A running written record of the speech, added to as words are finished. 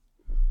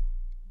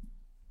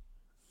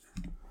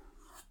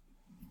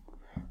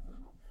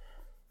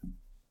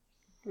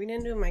We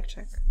didn't do a mic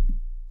check.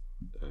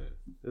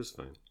 It's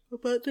fine.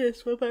 What about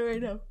this? What about right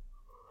now?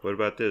 What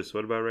about this?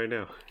 What about right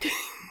now?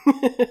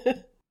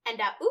 And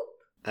oop.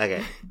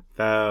 Okay.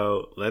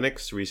 So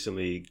Lennox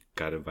recently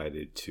got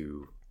invited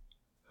to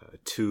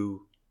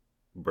two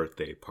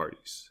birthday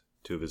parties.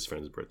 Two of his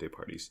friends' birthday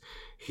parties.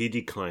 He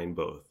declined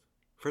both.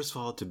 First of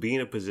all, to be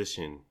in a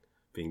position,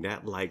 being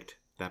that liked,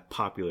 that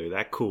popular,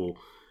 that cool,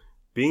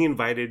 being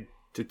invited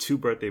to two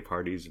birthday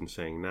parties and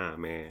saying, nah,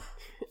 man.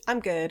 I'm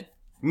good.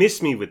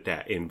 Miss me with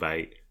that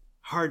invite.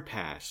 Hard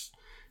pass.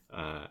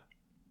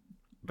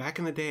 Back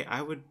in the day,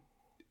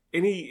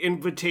 any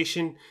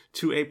invitation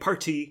to a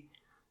party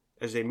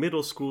as a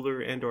middle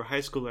schooler and or high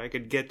schooler I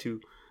could get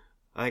to.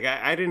 Like,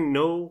 I didn't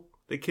know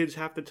the kids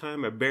half the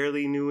time. I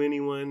barely knew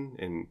anyone.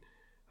 And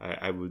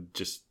I would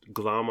just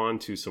glom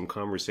onto some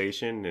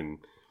conversation. And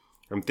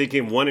I'm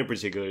thinking one in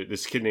particular,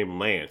 this kid named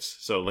Lance.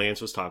 So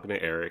Lance was talking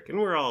to Eric. And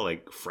we're all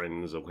like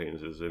friends,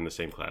 acquaintances in the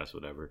same class,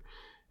 whatever.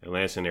 And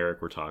Lance and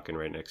Eric were talking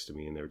right next to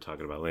me. And they were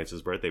talking about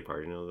Lance's birthday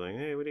party. And I was like,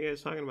 hey, what are you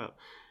guys talking about?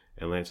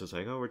 And Lance was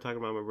like, oh, we're talking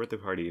about my birthday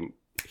party. And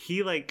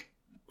he, like,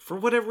 for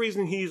whatever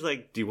reason, he's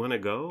like, do you want to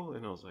go?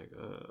 And I was like,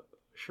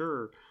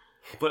 sure.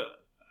 But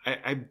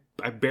I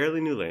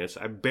barely knew Lance.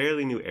 I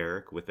barely knew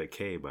Eric, with a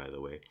K, by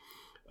the way.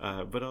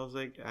 But I was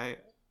like,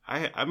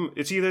 I'm.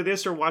 It's either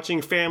this or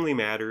watching Family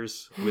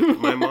Matters with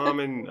my mom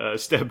and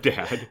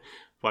stepdad.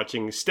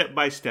 Watching Step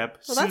by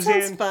Step. Well, that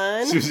sounds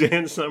fun.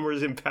 Suzanne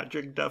Summers and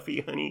Patrick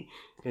Duffy, honey.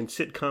 And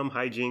sitcom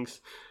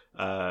hijinks.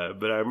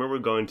 But I remember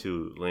going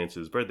to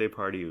Lance's birthday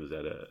party. It was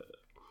at a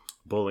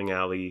bowling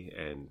alley,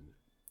 and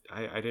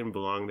I didn't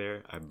belong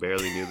there. I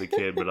barely knew the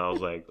kid, but I was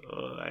like,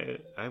 oh,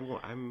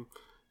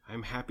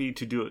 I'm happy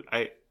to do it.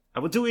 I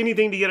will do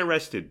anything to get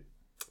arrested,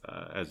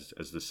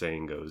 as the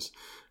saying goes.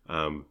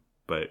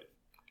 But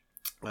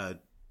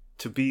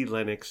to be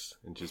Lennox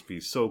and just be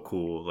so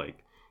cool,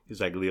 like he's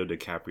like Leo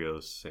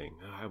DiCaprio saying,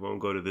 oh, I won't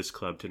go to this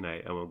club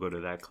tonight. I won't go to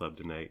that club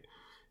tonight.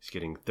 He's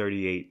getting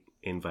 38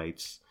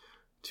 invites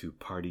to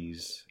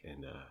parties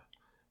and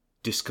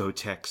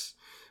discotheques.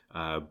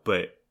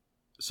 But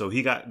so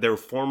there were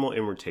formal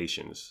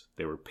invitations.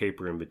 They were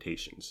paper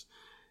invitations.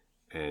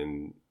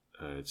 And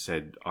it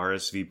said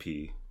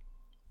RSVP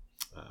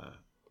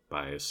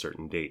by a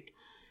certain date.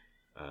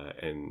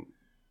 And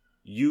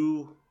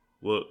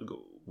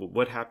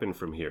what happened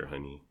from here,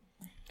 honey?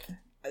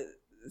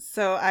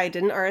 So I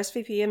didn't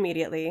RSVP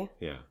immediately.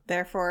 Yeah.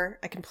 Therefore,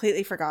 I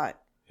completely forgot.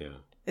 Yeah.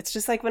 It's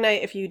just like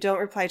if you don't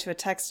reply to a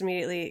text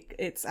immediately,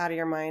 it's out of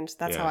your mind.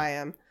 That's how I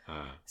am.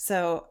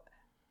 So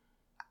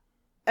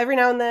every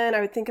now and then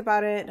I would think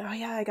about it. Oh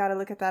yeah, I got to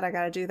look at that. I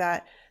got to do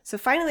that. So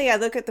finally I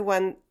look at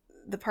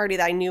the party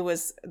that I knew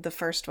was the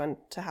first one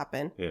to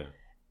happen. Yeah.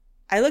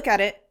 I look at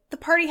it. The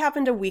party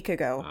happened a week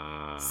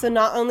ago. So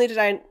not only did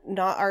I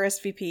not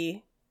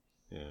RSVP,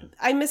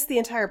 I missed the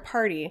entire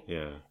party.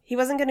 Yeah. He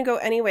wasn't going to go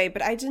anyway,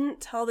 but I didn't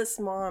tell this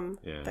mom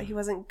that he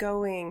wasn't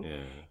going.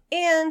 Yeah.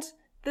 And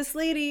this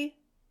lady,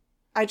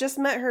 I just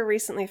met her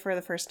recently for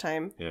the first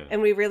time. Yeah.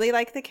 And we really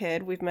like the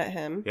kid. We've met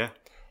him. Yeah.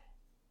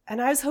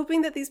 And I was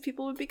hoping that these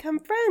people would become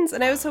friends.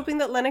 And I was hoping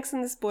that Lennox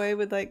and this boy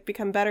would like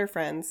become better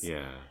friends.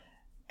 Yeah.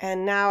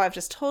 And now I've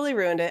just totally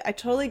ruined it. I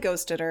totally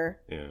ghosted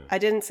her. Yeah. I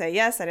didn't say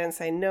yes. I didn't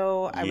say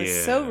no. I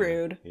was so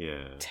rude.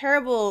 Yeah.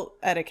 Terrible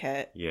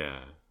etiquette.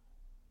 Yeah.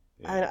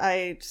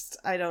 I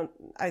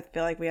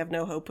feel like we have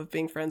no hope of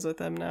being friends with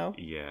them now.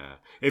 Yeah.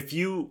 If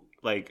you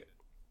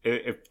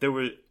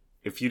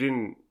if you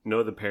didn't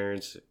know the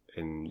parents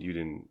and you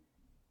didn't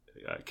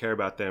care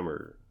about them,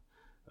 or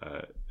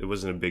it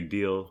wasn't a big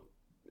deal,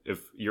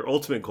 if your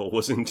ultimate goal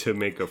wasn't to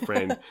make a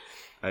friend,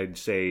 I'd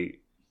say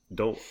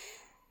don't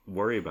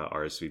worry about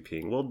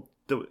RSVPing. Well,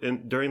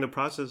 during the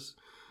process,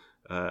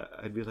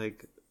 I'd be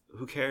like,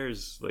 who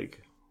cares?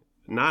 Like,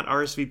 not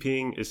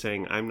RSVPing is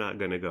saying I'm not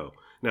going to go.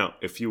 Now,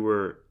 if you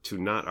were to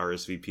not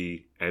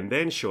RSVP and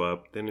then show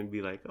up, then it'd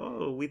be like,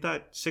 oh, we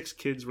thought 6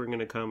 kids were going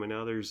to come and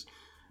now there's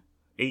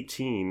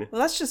 18.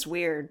 Well, that's just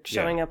weird,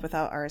 showing up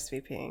without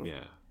RSVPing.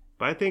 Yeah.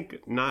 But I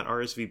think not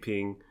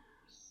RSVPing,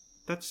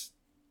 that's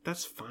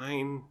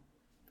fine.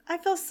 I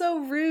feel so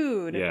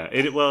rude. Yeah.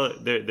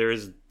 There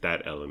is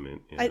that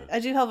element. Yeah.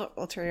 I do have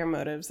ulterior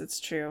motives. It's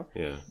true.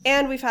 Yeah.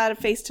 And we've had a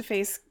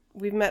face-to-face.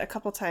 We've met a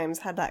couple times,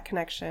 had that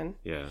connection.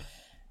 Yeah.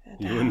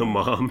 You and the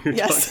mom.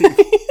 Yes.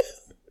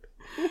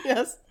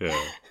 Yes.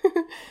 Yeah.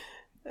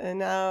 And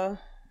now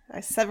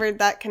I severed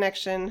that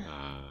connection.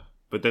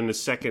 But then the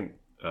second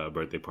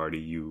birthday party,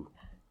 you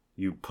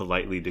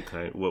politely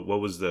declined. What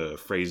was the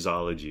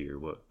phraseology, or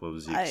what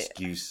was the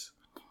excuse?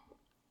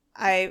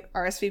 I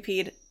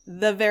RSVP'd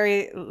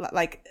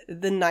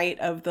the night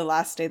of the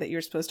last day that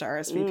you're supposed to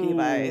RSVP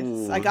by.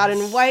 So I got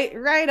in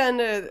right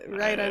under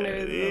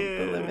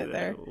the limit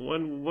there.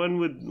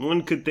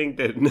 One could think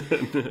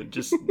that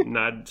just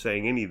not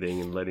saying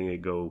anything and letting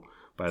it go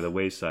by the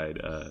wayside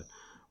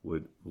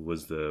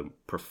was the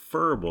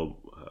preferable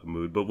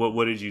mood. But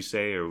what did you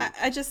say? Or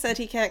I just said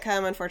he can't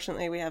come.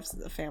 Unfortunately, we have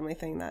a family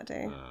thing that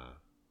day.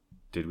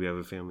 Did we have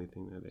a family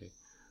thing that day?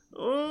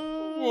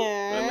 Oh,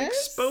 yes. I'm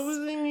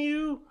exposing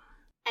you.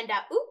 And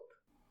oop.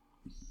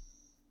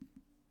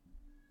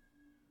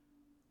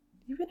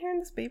 You been hearing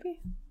this baby?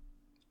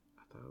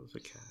 I thought it was a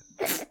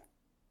cat.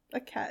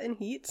 A cat in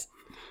heat?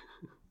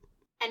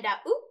 And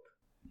oop.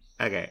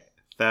 Okay,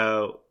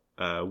 so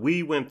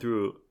we went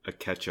through a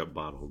ketchup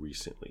bottle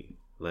recently.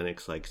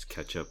 Lennox likes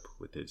ketchup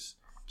with his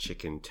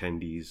chicken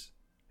tendies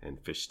and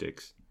fish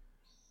sticks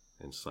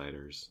and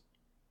sliders.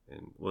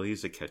 And well,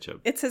 he's a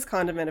ketchup. It's his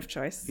condiment of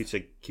choice.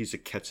 He's a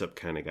ketchup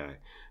kind of guy.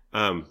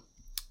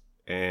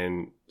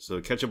 And so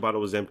the ketchup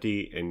bottle was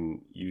empty, and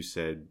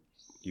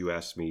you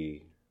asked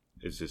me,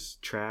 is this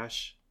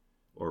trash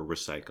or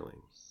recycling?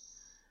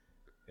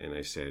 And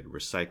I said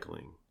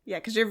recycling. Yeah,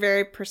 because you're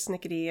very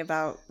persnickety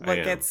about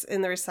what gets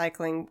in the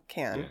recycling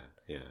can.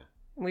 Yeah.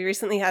 We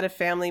recently had a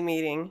family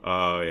meeting.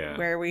 Oh, yeah.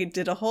 Where we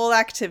did a whole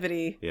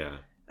activity. Yeah.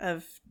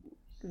 Of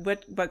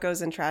what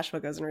goes in trash,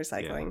 what goes in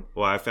recycling. Yeah.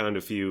 Well, I found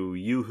a few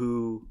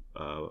Yoo-hoo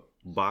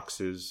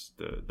boxes,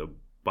 the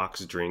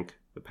box drink,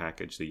 the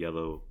package, the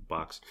yellow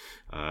box,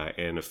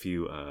 and a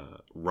few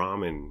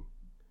ramen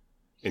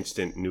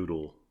instant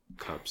noodle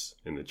cups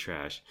in the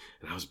trash.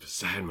 And I was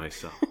beside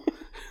myself.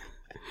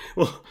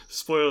 Well,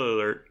 spoiler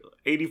alert,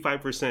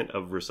 85%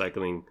 of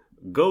recycling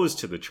goes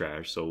to the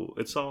trash, so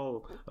it's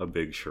all a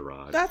big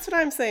charade. That's what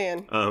I'm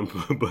saying.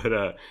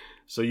 But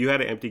so you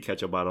had an empty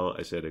ketchup bottle.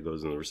 I said it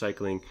goes in the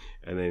recycling,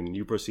 and then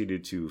you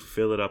proceeded to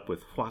fill it up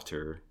with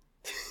water.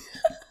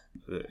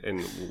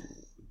 And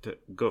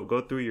go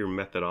through your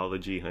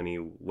methodology, honey.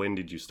 When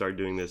did you start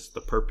doing this?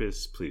 The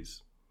purpose,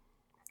 please.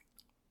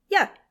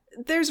 Yeah.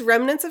 There's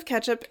remnants of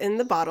ketchup in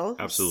the bottle.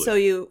 Absolutely. So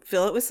you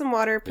fill it with some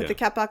water, put the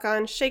cap back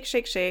on, shake,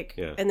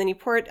 and then you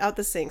pour it out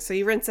the sink. So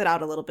you rinse it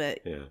out a little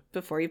bit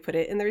before you put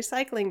it in the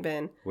recycling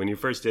bin. When you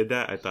first did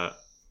that, I thought,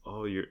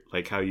 oh, you're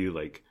like how you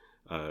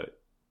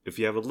if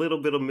you have a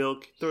little bit of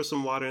milk, throw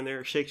some water in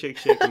there, shake,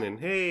 and then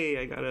hey,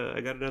 I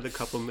got another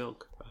cup of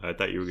milk. I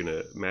thought you were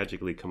gonna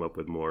magically come up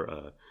with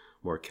more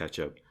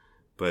ketchup,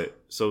 but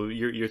so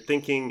your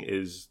thinking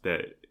is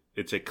that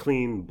it's a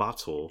clean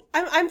bottle.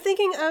 I'm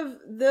thinking of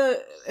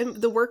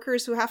the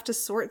workers who have to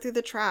sort through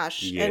the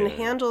trash and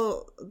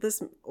handle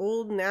this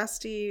old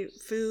nasty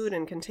food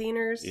and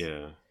containers.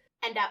 Yeah.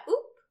 And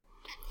oop.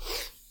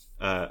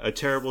 A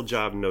terrible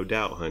job, no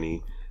doubt,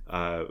 honey.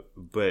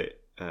 But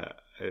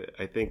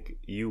I think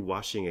you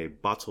washing a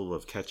bottle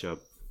of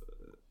ketchup,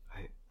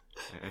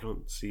 I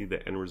don't see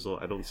the end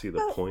result. I don't see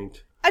the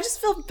point. I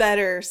just feel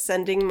better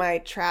sending my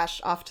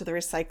trash off to the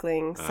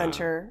recycling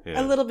center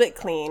a little bit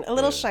clean, a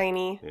little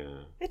shiny.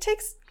 Yeah. It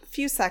takes a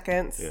few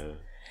seconds. Yeah.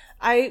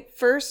 I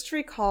first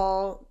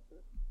recall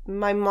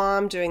my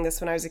mom doing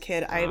this when I was a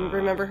kid. I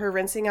remember her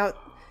rinsing out.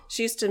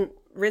 She used to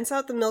rinse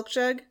out the milk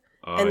jug.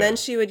 Then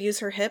she would use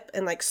her hip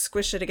and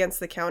squish it against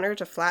the counter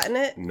to flatten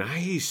it.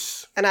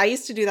 Nice. And I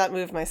used to do that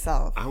move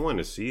myself. I want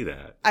to see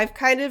that. I've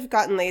kind of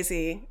gotten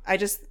lazy. I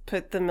just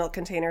put the milk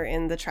container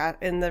in the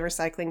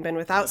recycling bin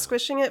without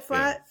squishing it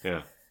flat.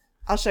 Yeah.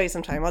 I'll show you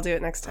sometime. I'll do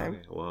it next time.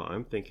 Okay. Well,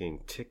 I'm thinking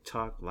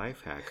TikTok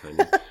life hack,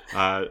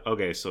 honey.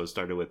 Okay, so it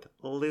started with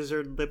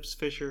lizard lips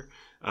Fisher.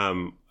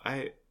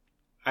 I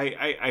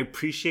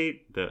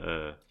appreciate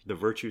the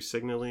virtue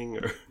signaling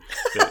or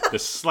the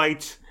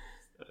slight.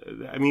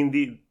 I mean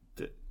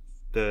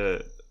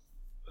the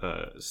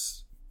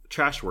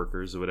trash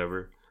workers or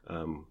whatever,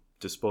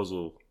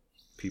 disposal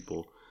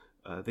people,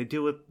 they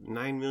deal with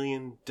 9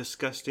 million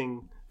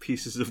disgusting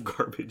pieces of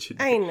garbage a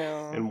day. I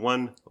know. And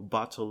one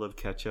bottle of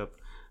ketchup.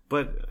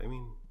 But, I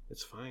mean,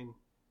 it's fine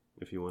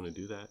if you want to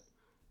do that.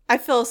 I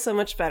feel so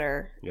much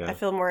better. Yeah. I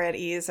feel more at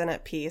ease and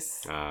at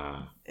peace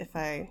if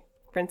I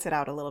rinse it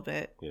out a little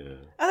bit. Yeah.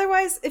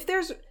 Otherwise, if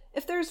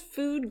there's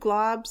food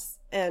globs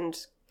and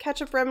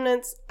ketchup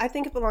remnants, I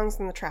think it belongs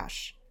in the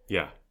trash.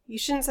 Yeah. You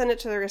shouldn't send it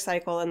to the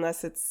recycle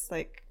unless it's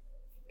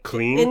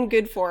clean, in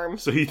good form.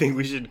 So you think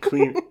we should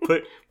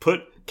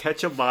put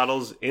ketchup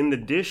bottles in the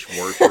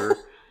dishwasher,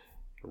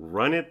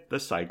 run it the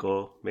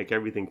cycle, make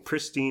everything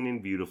pristine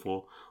and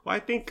beautiful? Well, I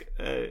think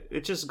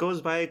it just goes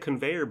by a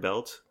conveyor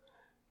belt,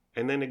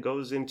 and then it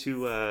goes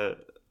into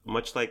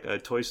much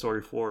like Toy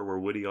Story 4, where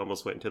Woody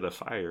almost went into the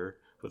fire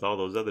with all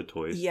those other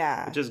toys.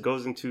 Yeah, it just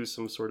goes into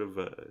some sort of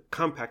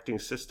compacting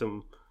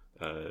system.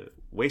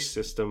 Waste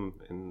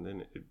system, and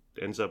then it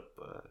ends up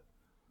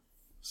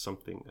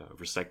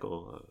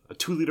recycle a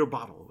 2-liter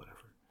bottle or whatever.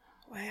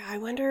 I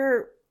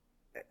wonder,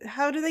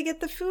 how do they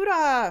get the food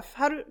off?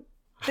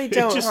 They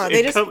don't?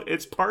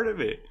 It's part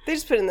of it. They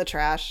just put it in the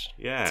trash.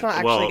 Yeah, it's not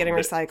actually getting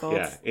recycled.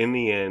 Yeah, in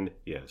the end,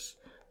 yes,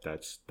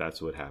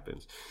 that's what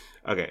happens.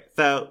 Okay,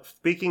 so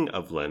speaking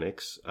of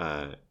Lennox,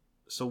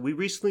 so we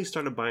recently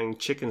started buying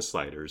chicken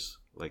sliders,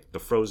 like the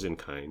frozen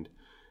kind.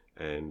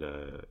 And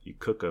you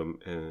cook them,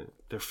 and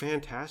they're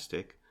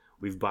fantastic.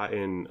 We've bought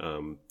in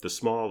the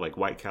small,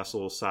 White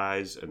Castle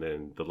size, and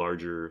then the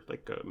larger,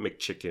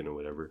 McChicken or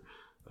whatever,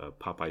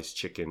 Popeye's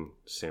chicken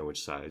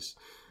sandwich size.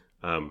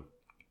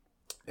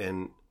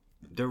 And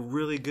they're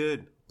really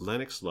good.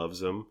 Lennox loves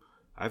them.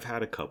 I've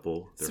had a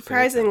couple. They're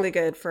surprisingly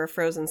good for a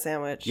frozen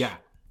sandwich.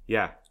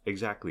 Yeah,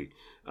 exactly.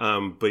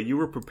 But you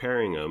were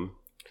preparing them,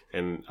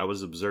 and I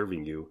was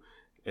observing you.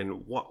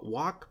 And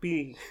walk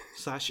me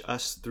 /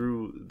 us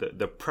through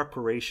the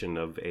preparation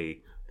of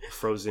a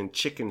frozen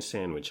chicken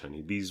sandwich,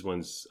 honey. These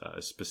ones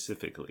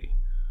specifically.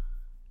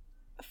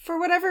 For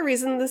whatever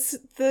reason,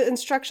 the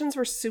instructions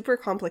were super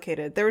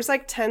complicated. There was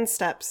like 10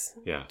 steps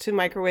to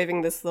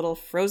microwaving this little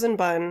frozen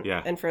bun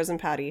and frozen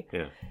patty.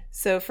 Yeah.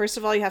 So first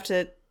of all, you have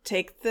to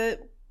take the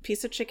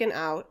piece of chicken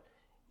out.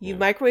 You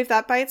microwave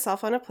that by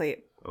itself on a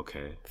plate.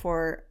 Okay.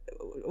 For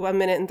 1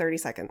 minute and 30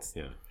 seconds.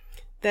 Yeah.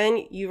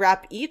 Then you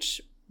wrap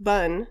each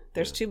bun.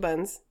 There's 2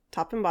 buns,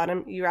 top and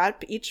bottom. You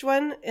wrap each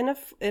one in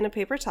a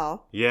paper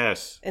towel.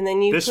 Yes. And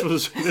then you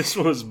this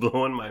was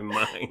blowing my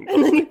mind.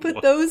 And then you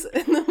put those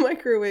in the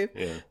microwave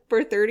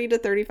for 30 to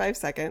 35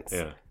 seconds.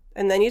 Yeah.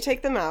 And then you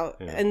take them out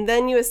and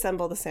then you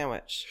assemble the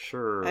sandwich.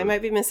 Sure. I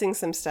might be missing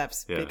some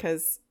steps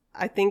because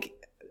I think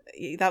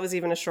that was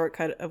even a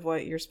shortcut of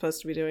what you're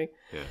supposed to be doing.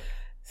 Yeah.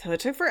 So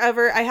it took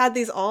forever. I had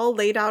these all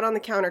laid out on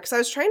the counter because I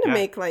was trying to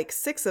make like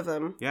 6 of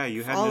them. Yeah,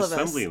 you had an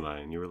assembly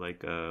line. You were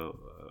like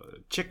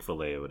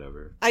Chick-fil-A or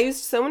whatever. I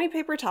used so many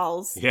paper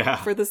towels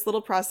for this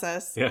little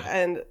process. Yeah.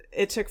 And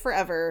it took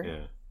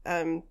forever.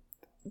 Yeah.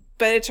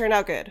 But it turned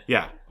out good.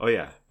 Yeah. Oh,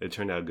 yeah. It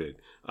turned out good.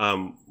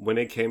 When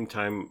it came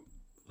time,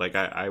 like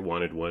I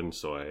wanted one,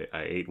 so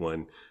I ate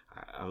one.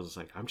 I was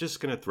like, I'm just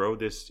going to throw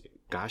this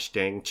gosh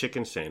dang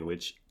chicken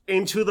sandwich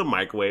into the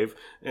microwave,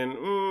 and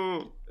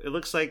it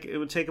looks like it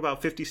would take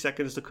about 50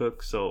 seconds to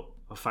cook, so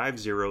a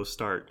 5-0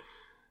 start,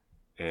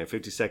 and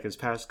 50 seconds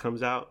past,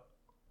 comes out,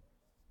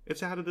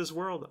 it's out of this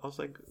world. I was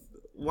like,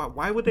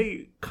 why would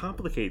they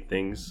complicate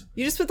things?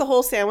 You just put the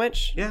whole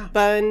sandwich? Yeah.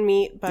 Bun,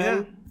 meat,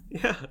 bun.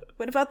 Yeah.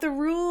 What about the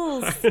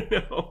rules? I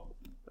know.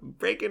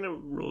 Breaking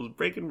rules.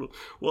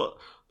 Well,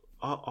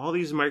 all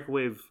these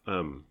microwave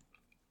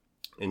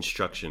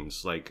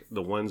instructions, like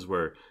the ones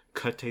where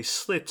cut a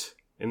slit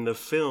in the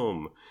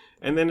film,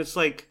 and then it's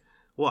like,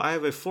 well, I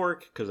have a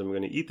fork because I'm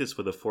going to eat this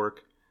with a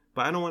fork,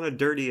 but I don't want to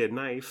dirty a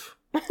knife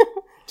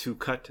to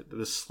cut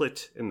the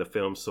slit in the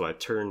film, so I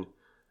turn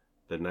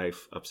the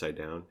knife upside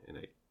down and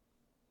I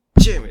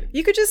jam it.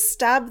 You could just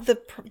stab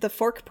the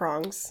fork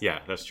prongs. Yeah,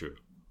 that's true.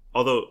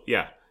 Although,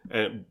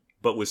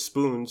 but with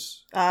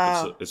spoons,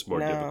 it's more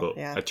difficult.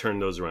 Yeah. I turn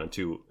those around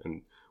too,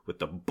 and with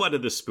the butt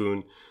of the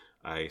spoon,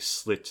 I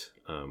slit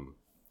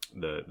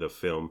the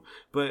film.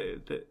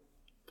 But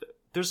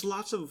there's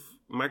lots of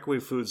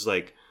microwave foods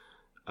like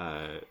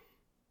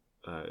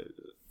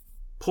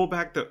pull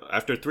back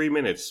after 3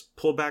 minutes,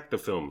 pull back the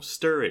film,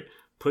 stir it,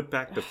 put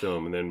back the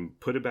film, and then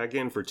put it back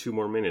in for 2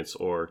 more minutes,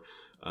 or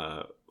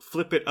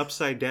flip it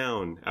upside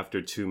down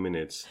after 2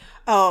 minutes.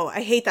 Oh,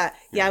 I hate that.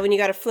 Yeah, when you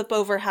got to flip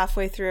over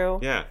halfway through.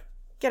 Yeah.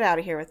 Get out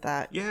of here with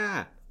that.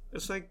 Yeah.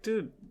 It's like,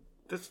 dude,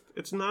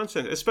 it's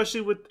nonsense.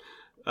 Especially with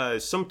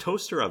some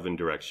toaster oven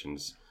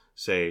directions.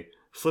 Say,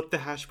 flip the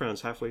hash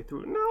browns halfway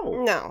through.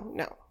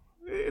 No.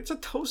 It's a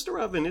toaster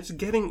oven. It's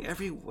getting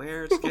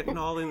everywhere. It's getting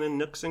all in the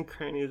nooks and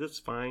crannies. It's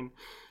fine.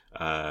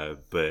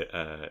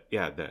 The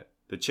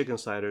chicken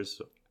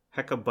sliders,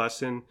 hecka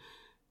bussin'.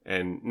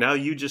 And now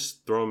you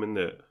just throw them in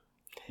the...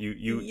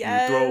 You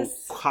throw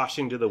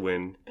caution to the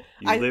wind.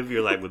 You live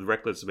your life with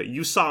reckless abandon.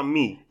 You saw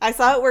me. I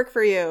saw it work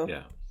for you.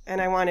 Yeah.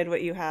 And I wanted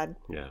what you had.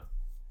 Yeah.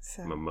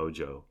 So. My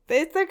mojo.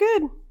 They're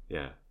good.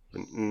 Yeah.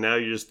 Now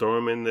you just throw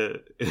them in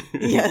the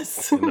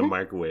in the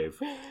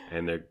microwave,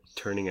 and they're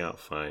turning out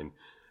fine.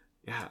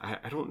 Yeah,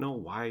 I don't know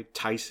why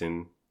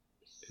Tyson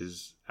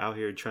is out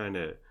here trying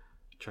to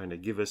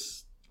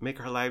make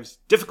our lives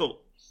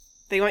difficult.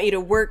 They want you to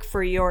work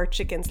for your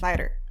chicken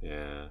slider.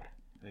 Yeah,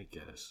 I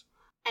guess.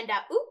 And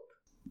oop.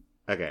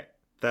 Okay.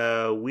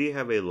 We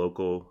have a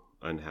local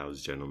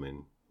unhoused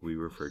gentleman. We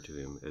refer to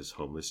him as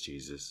Homeless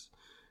Jesus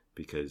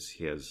because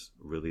he has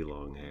really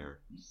long hair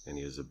and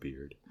he has a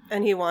beard.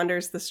 And he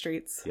wanders the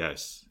streets.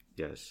 Yes.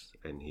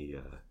 And he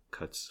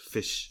cuts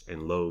fish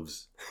and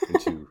loaves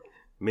into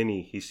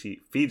he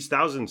feeds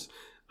thousands.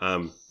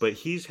 But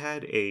he's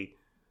had a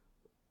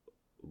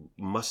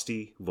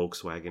musty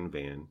Volkswagen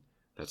van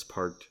that's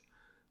parked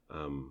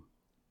on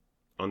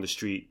the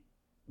street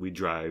we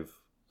drive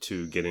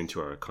to get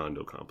into our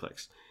condo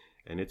complex.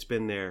 And it's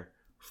been there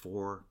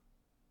for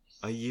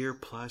a year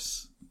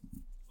plus,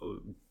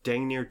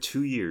 dang near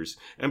 2 years.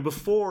 And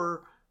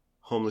before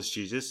Homeless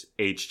Jesus,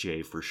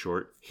 HJ for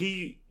short,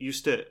 he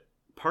used to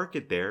park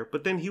it there,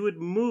 but then he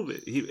would move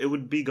it. It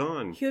would be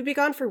gone. He would be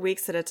gone for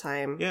weeks at a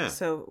time. Yeah.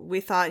 So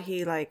we thought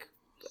he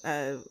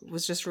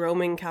was just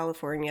roaming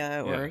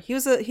California, or he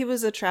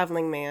was a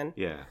traveling man.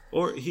 Yeah.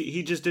 Or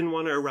he just didn't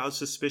want to arouse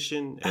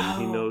suspicion,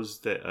 and he knows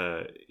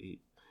that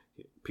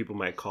people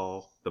might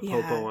call the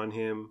popo on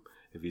him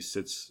if he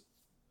sits.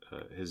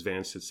 His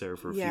van sits there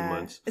for a few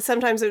months.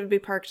 Sometimes it would be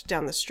parked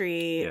down the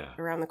street,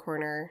 around the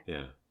corner.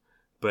 Yeah,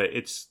 but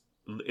it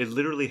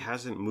literally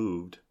hasn't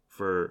moved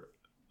for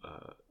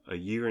a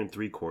year and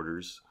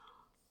 3/4,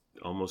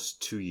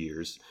 almost 2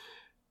 years,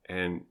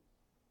 and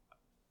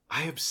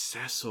I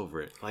obsess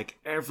over it. Like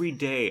every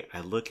day, I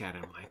look at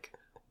it, I'm like,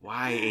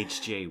 "Why,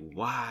 HJ?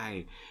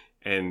 Why?"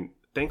 And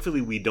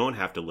thankfully, we don't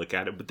have to look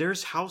at it. But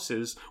there's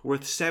houses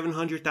worth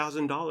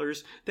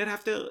 $700,000 that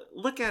have to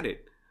look at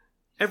it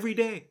every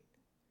day.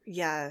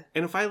 Yeah.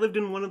 And if I lived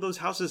in one of those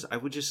houses, I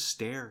would just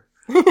stare.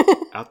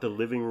 out the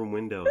living room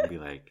window and be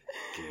like,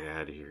 "Get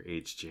out of here,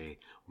 HJ.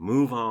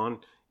 Move on.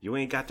 You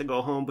ain't got to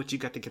go home, but you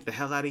got to get the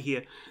hell out of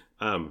here."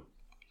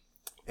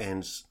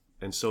 And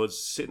so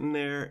it's sitting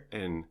there,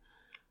 and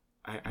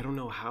I don't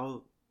know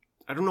how,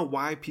 I don't know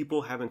why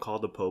people haven't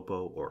called the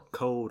popo or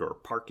code or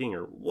parking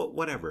or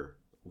whatever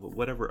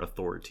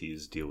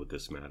authorities deal with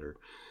this matter.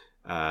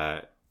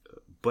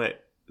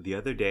 But the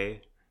other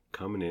day,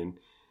 coming in,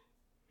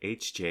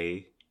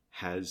 HJ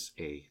has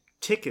a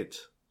ticket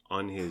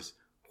on his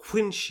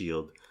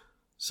windshield,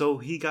 so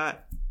he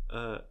got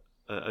a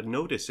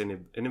notice,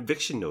 an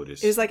eviction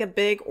notice. It was like a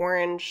big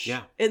orange.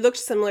 Yeah. It looked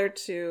similar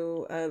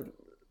to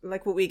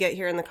like what we get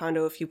here in the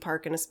condo if you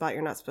park in a spot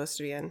you're not supposed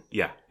to be in.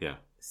 Yeah.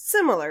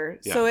 Similar.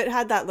 Yeah. So it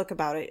had that look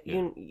about it.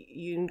 Yeah.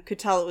 You could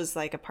tell it was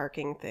like a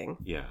parking thing.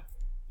 Yeah.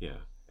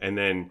 And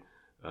then,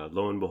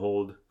 lo and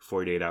behold,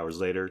 48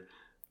 hours later,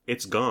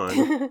 it's gone.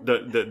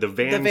 The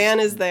van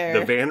is there.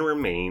 The van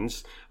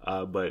remains,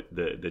 but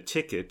the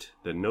ticket,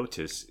 the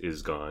notice,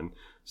 is gone.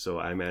 So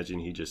I imagine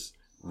he just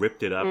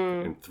ripped it up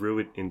and threw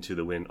it into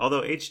the wind.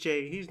 Although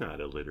HJ, he's not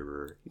a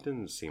litterer. He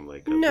doesn't seem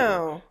like a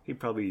litterer. He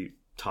probably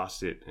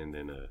tossed it and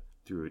then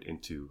threw it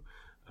into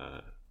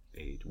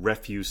a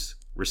refuse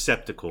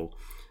receptacle.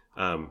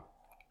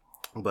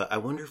 But I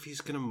wonder if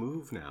he's gonna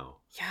move now.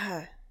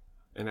 Yeah.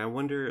 And I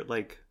wonder,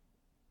 like,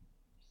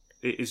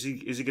 is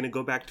he gonna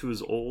go back to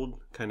his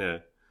old kind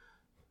of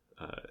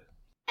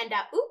And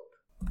oop.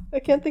 I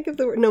can't think of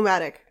the word.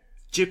 Nomadic.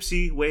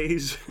 gypsy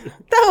ways?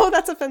 No,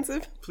 that's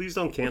offensive. Please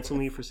don't cancel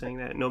me for saying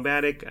that.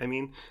 Nomadic, I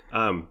mean.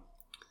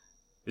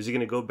 Is he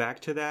gonna go back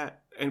to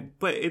that?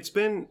 But it's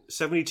been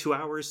 72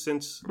 hours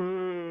since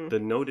the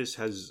notice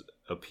has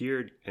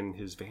appeared, and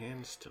his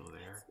van's still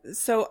there.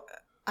 So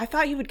I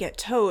thought he would get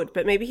towed,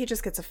 but maybe he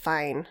just gets a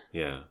fine.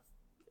 Yeah.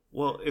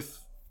 Well, if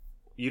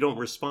you don't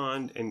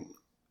respond and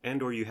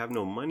or you have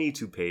no money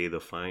to pay the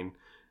fine,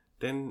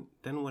 then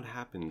what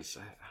happens?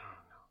 I don't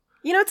know.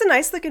 You know, it's a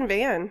nice looking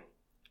van.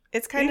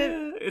 It's kind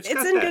of it's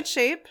in good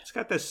shape. It's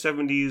got that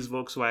 70s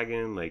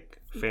Volkswagen, like,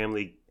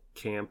 family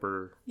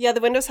camper. Yeah, the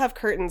windows have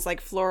curtains,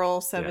 like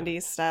floral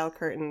 70s style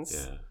curtains.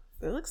 Yeah.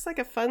 It looks like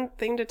a fun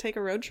thing to take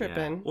a road trip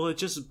in. Well, it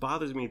just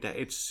bothers me that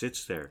it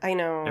sits there. I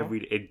know.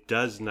 It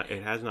has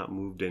not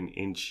moved an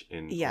inch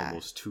in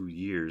almost 2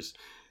 years,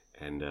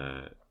 and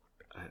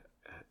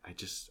I'm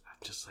just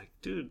like,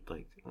 dude,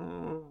 like,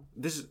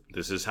 this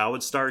is how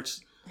it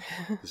starts.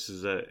 This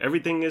is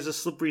everything is a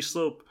slippery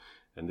slope,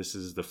 and this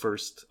is the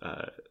first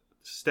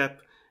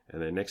step,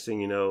 and the next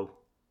thing you know,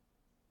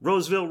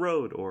 Roseville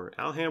Road or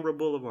Alhambra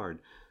Boulevard.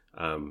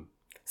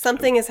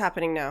 Something is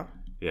happening now.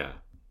 Yeah.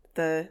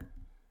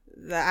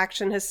 The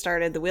action has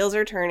started. The wheels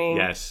are turning.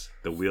 Yes,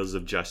 the wheels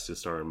of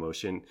justice are in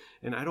motion,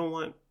 and I don't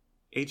want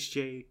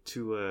HJ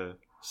to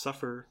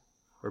suffer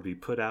or be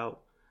put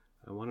out.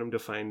 I want him to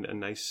find a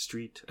nice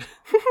street,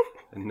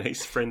 a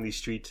nice friendly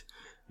street,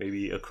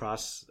 maybe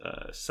across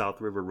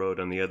South River Road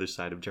on the other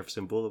side of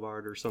Jefferson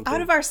Boulevard or something.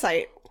 Out of our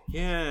sight.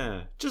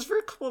 Yeah, just for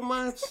a couple of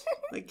months.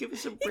 Like, give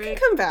us a break. You can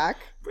come back.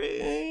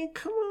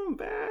 Come on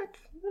back.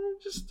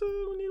 Just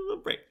we need a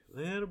little break.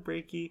 Little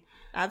breaky.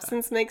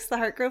 Absence makes the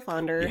heart grow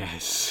fonder.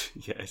 Yes.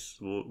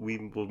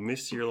 We'll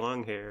miss your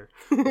long hair.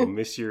 We'll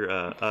miss your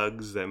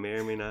Uggs that may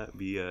or may not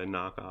be a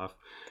knockoff.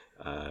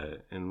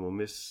 And we'll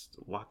miss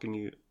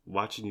watching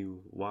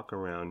you walk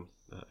around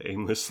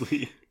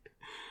aimlessly.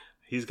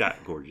 He's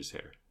got gorgeous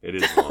hair. It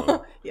is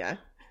long. Yeah.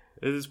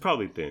 It is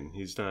probably thin.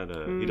 He's not.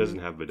 He doesn't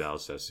have Vidal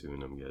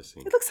Sassoon, I'm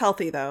guessing. He looks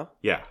healthy though.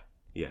 Yeah.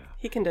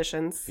 He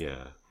conditions.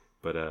 Yeah.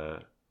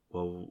 But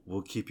well,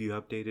 we'll keep you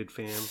updated,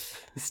 fam.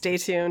 Stay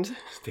tuned.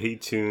 Stay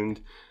tuned.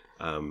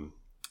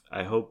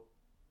 I hope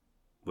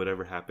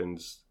whatever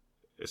happens,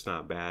 it's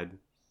not bad.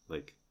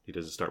 Like, he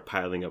doesn't start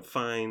piling up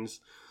fines.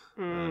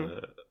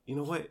 You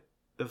know what?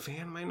 The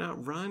van might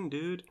not run,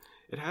 dude.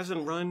 It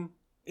hasn't run.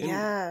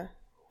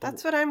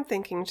 That's what I'm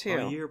thinking too.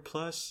 A year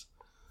plus.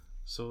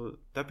 So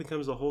that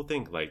becomes the whole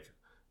thing. Like,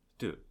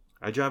 dude,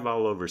 I drive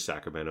all over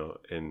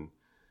Sacramento and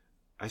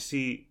I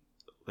see,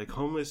 like,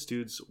 homeless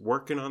dudes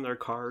working on their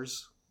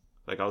cars.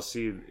 Like, I'll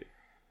see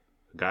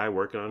a guy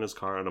working on his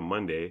car on a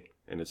Monday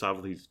and it's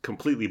obviously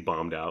completely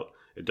bombed out.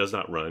 It does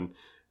not run.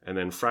 And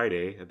then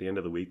Friday, at the end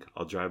of the week,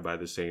 I'll drive by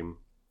the same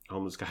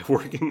homeless guy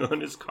working on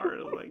his car.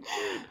 And I'm like,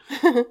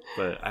 dude.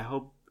 But I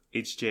hope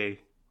HJ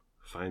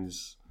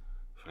finds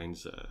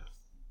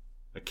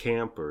a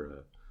camp or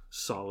a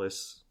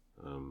solace,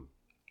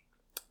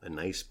 a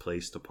nice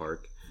place to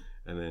park,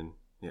 and then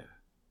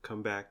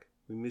come back.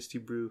 We missed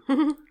you, Brew.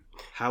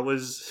 How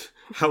was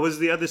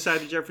the other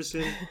side of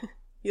Jefferson?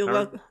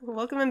 You'll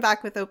welcome him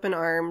back with open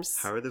arms.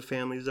 How are the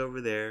families over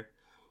there?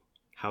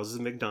 How's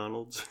the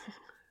McDonald's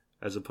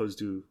as opposed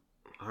to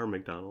our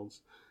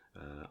McDonald's?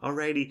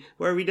 Alrighty,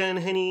 well, are we done,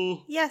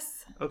 honey?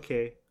 Yes.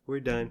 Okay,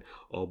 we're done.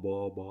 Au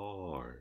revoir.